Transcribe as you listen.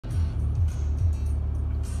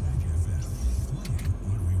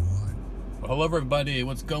Hello everybody,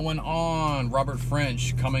 what's going on? Robert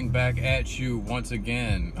French coming back at you once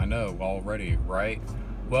again. I know, already, right?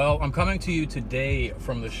 Well, I'm coming to you today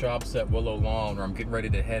from the shops at Willow Lawn, where I'm getting ready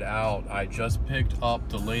to head out. I just picked up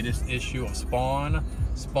the latest issue of Spawn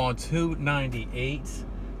 298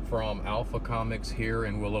 from Alpha Comics here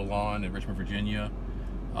in Willow Lawn in Richmond, Virginia.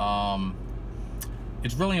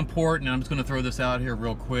 It's really important, and I'm just going to throw this out here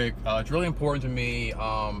real quick. It's really important to me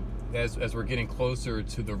as we're getting closer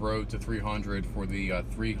to the road to 300 for the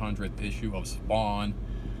 300th issue of Spawn,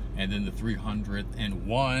 and then the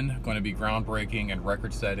 301 going to be groundbreaking and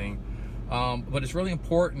record-setting. But it's really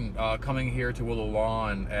important coming here to Willow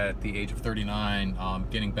Lawn at the age of 39,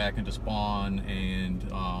 getting back into Spawn and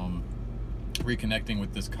reconnecting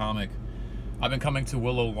with this comic. I've been coming to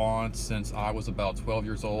Willow Lawn since I was about 12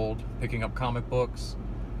 years old, picking up comic books.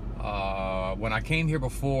 When I came here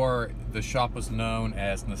before, the shop was known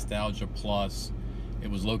as Nostalgia Plus.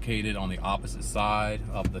 It was located on the opposite side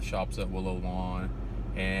of the shops at Willow Lawn,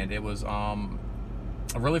 and it was a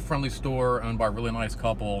really friendly store owned by a really nice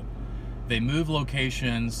couple. They moved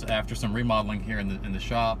locations after some remodeling here in the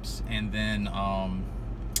shops, and then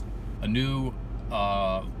a new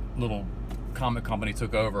little comic company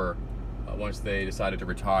took over once they decided to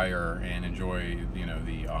retire and enjoy, you know,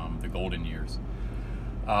 the golden years.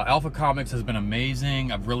 Alpha Comics has been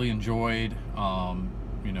amazing. I've really enjoyed,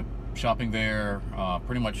 you know, shopping there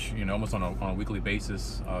pretty much, you know, almost on a weekly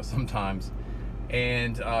basis sometimes.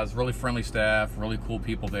 And it's really friendly staff, really cool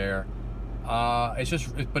people there. But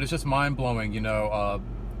it's just mind-blowing, you know,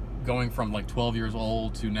 going from like 12 years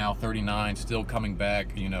old to now 39, still coming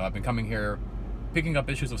back. You know, I've been coming here, picking up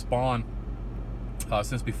issues of Spawn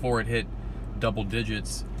since before it hit double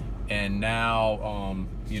digits. And now,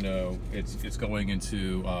 you know, it's going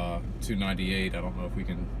into 298. I don't know if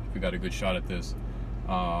we got a good shot at this.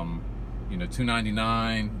 You know,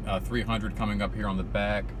 299, 300 coming up here on the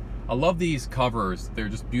back. I love these covers. They're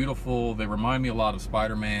just beautiful. They remind me a lot of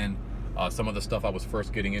Spider-Man. Some of the stuff I was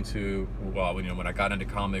first getting into, you know, when I got into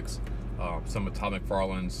comics. Some of Todd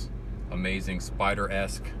McFarlane's amazing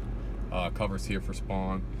Spider-esque covers here for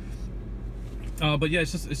Spawn. But yeah,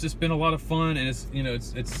 it's just been a lot of fun, and it's, you know,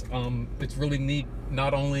 it's really neat.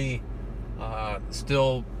 Not only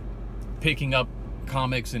still picking up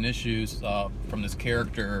comics and issues from this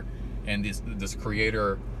character and this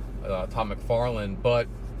creator, Todd McFarlane, but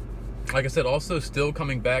like I said, also still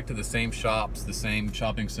coming back to the same shops, the same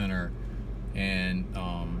shopping center, and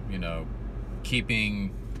you know,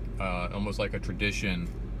 keeping almost like a tradition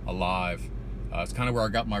alive. It's kind of where I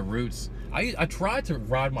got my roots. I tried to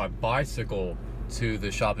ride my bicycle to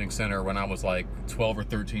the shopping center when I was like 12 or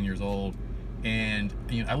 13 years old, and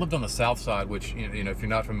you know, I lived on the south side, which, you know, if you're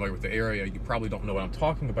not familiar with the area, you probably don't know what I'm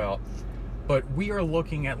talking about. But we are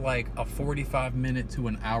looking at like a 45-minute to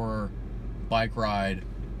an hour bike ride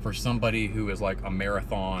for somebody who is like a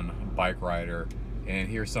marathon bike rider. And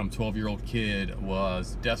here some 12-year-old kid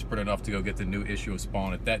was desperate enough to go get the new issue of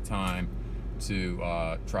Spawn at that time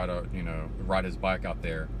to try to, you know, ride his bike out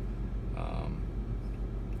there.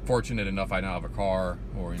 Fortunate enough, I now have a car,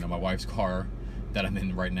 or, you know, my wife's car that I'm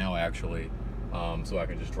in right now, actually, so I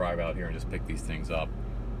can just drive out here and just pick these things up.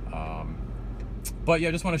 But yeah,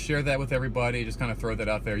 I just want to share that with everybody, just kind of throw that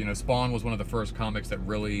out there. You know, Spawn was one of the first comics that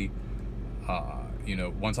really, you know,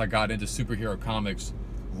 once I got into superhero comics,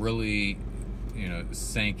 really, you know,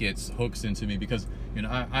 sank its hooks into me, because, you know,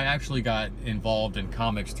 I actually got involved in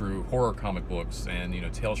comics through horror comic books and, you know,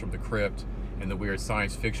 Tales from the Crypt and the weird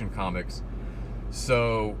science fiction comics.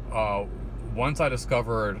 So once I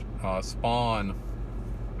discovered Spawn,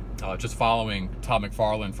 just following Todd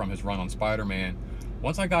McFarlane from his run on Spider-Man,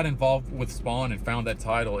 once I got involved with Spawn and found that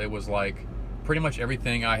title, it was like pretty much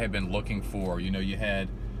everything I had been looking for. You know, you had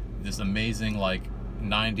this amazing like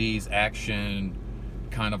 90s action,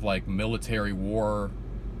 kind of like military war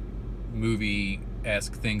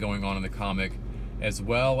movie-esque thing going on in the comic, as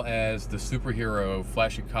well as the superhero,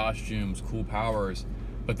 flashy costumes, cool powers.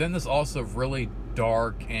 But then there's also really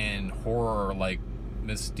dark and horror, like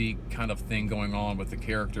mystique kind of thing going on with the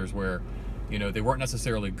characters, where, you know, they weren't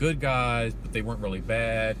necessarily good guys, but they weren't really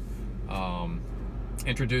bad.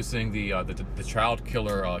 Introducing the child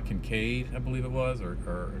killer, Kincaid, I believe it was,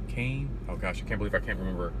 or Kane. Oh gosh, I can't believe I can't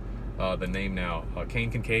remember the name now.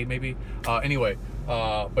 Kane Kincaid, maybe. Anyway,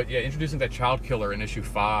 but yeah, introducing that child killer in issue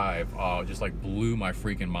 5 just like blew my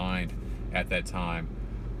freaking mind at that time.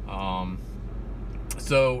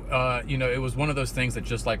 So, you know, it was one of those things that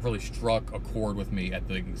just like really struck a chord with me at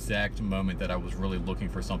the exact moment that I was really looking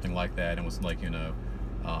for something like that, and was like, you know,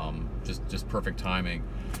 just perfect timing.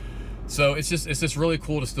 So it's just really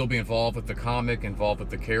cool to still be involved with the comic, involved with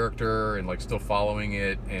the character, and like still following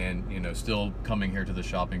it, and you know, still coming here to the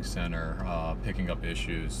shopping center, picking up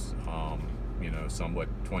issues. You know, somewhat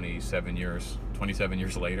 27 years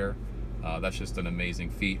later. That's just an amazing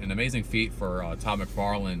feat. An amazing feat for Todd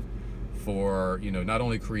McFarlane for, you know, not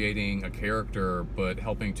only creating a character, but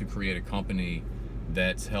helping to create a company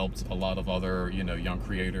that's helped a lot of other, you know, young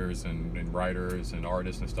creators and writers and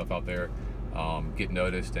artists and stuff out there get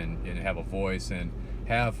noticed and have a voice and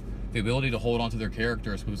have the ability to hold on to their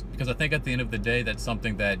characters, because I think at the end of the day, that's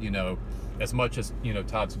something that, you know, as much as, you know,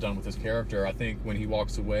 Todd's done with his character, I think when he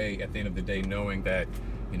walks away at the end of the day knowing that,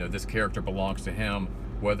 you know, this character belongs to him,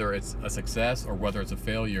 whether it's a success or whether it's a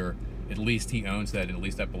failure, at least he owns that, and at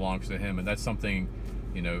least that belongs to him. And that's something,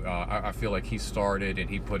 you know, I feel like he started and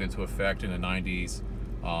he put into effect in the 90s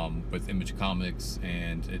with Image Comics,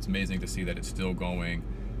 and it's amazing to see that it's still going.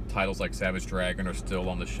 Titles like Savage Dragon are still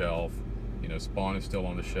on the shelf, you know, Spawn is still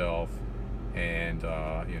on the shelf, and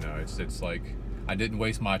you know, it's like, I didn't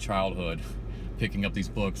waste my childhood picking up these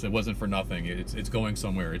books. It wasn't for nothing. It's going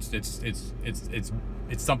somewhere. It's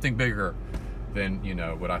something bigger than, you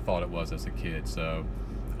know, what I thought it was as a kid. So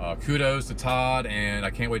kudos to Todd, and I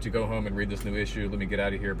can't wait to go home and read this new issue. Let me get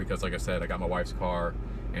out of here because, like I said, I got my wife's car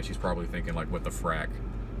and she's probably thinking like, what the frack.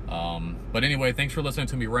 But anyway, thanks for listening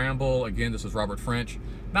to me ramble. Again, this is Robert French.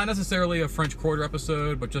 Not necessarily a French Quarter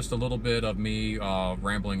episode, but just a little bit of me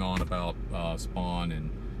rambling on about Spawn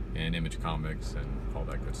and Image Comics and all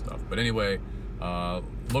that good stuff. But anyway,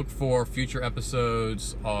 look for future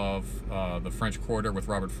episodes of the French Quarter with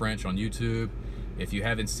Robert French on YouTube. If you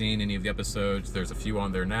haven't seen any of the episodes, there's a few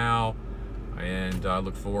on there now, and I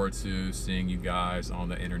look forward to seeing you guys on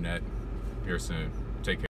the internet here soon. Take care.